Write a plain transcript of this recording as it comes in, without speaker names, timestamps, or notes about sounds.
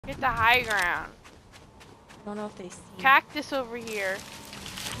Get the high ground. I don't know if they see. Cactus over here.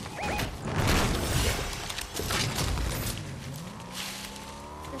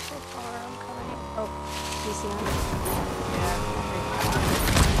 They're so far. I'm coming. Oh, do you see them? Yeah.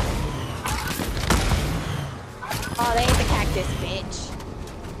 Oh, they ate the cactus, bitch.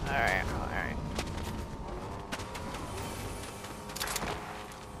 Alright, alright.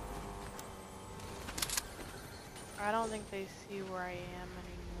 I don't think they see where I am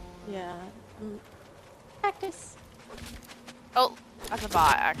anymore. Yeah. Cactus. Oh, that's a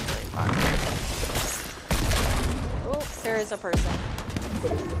bot, actually. Bot. Oh, there is a person.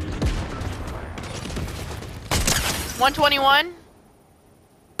 121.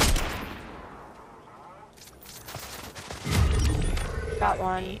 Got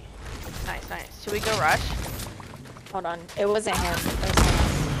one. Nice, nice. Should we go rush? Hold on. It wasn't him. It was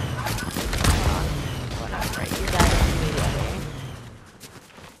Going up right He here. died immediately.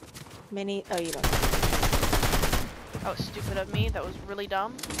 Mini. Oh, you don't. Oh, stupid of me. That was really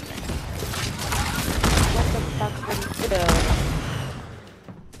dumb. What the fuck would you do?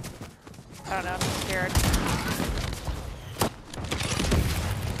 I don't know. I'm scared.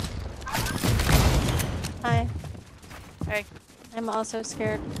 Hi. Hey. I'm also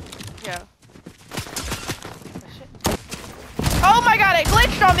scared. Yeah. Oh, shit. Oh my god, it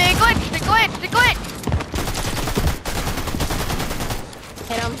glitched on me! It glitched! It glitched! It glitched!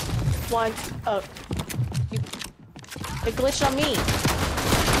 Hit him. One. Oh. It glitched on me.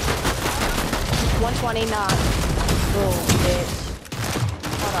 120 knock. Boom, bitch.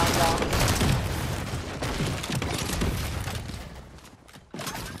 Hold on, y'all.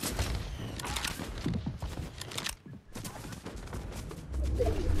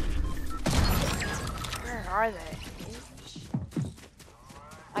 Where are they?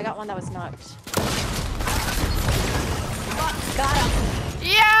 I got one that was knocked. Got him!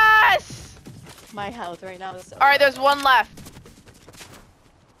 Yes! My health right now is so Alright, there's one left.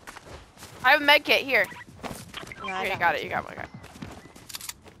 I have a med kit here. Yeah, Here, you got it, you got one.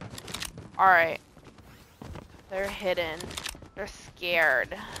 Alright. They're hidden. They're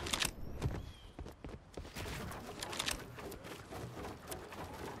scared.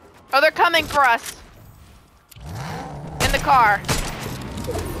 Oh, they're coming for us. In the car.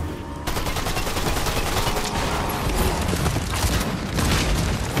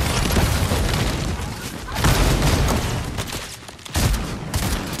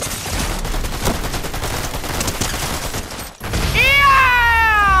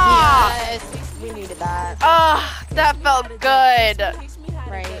 Yeah! Yes! We needed that. Ah, that felt good.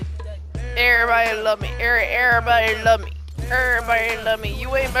 Right. Everybody love me. Everybody love me. Everybody love me.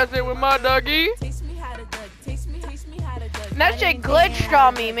 You ain't messing with my doggy. That shit glitched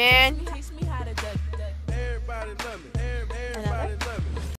on me, man.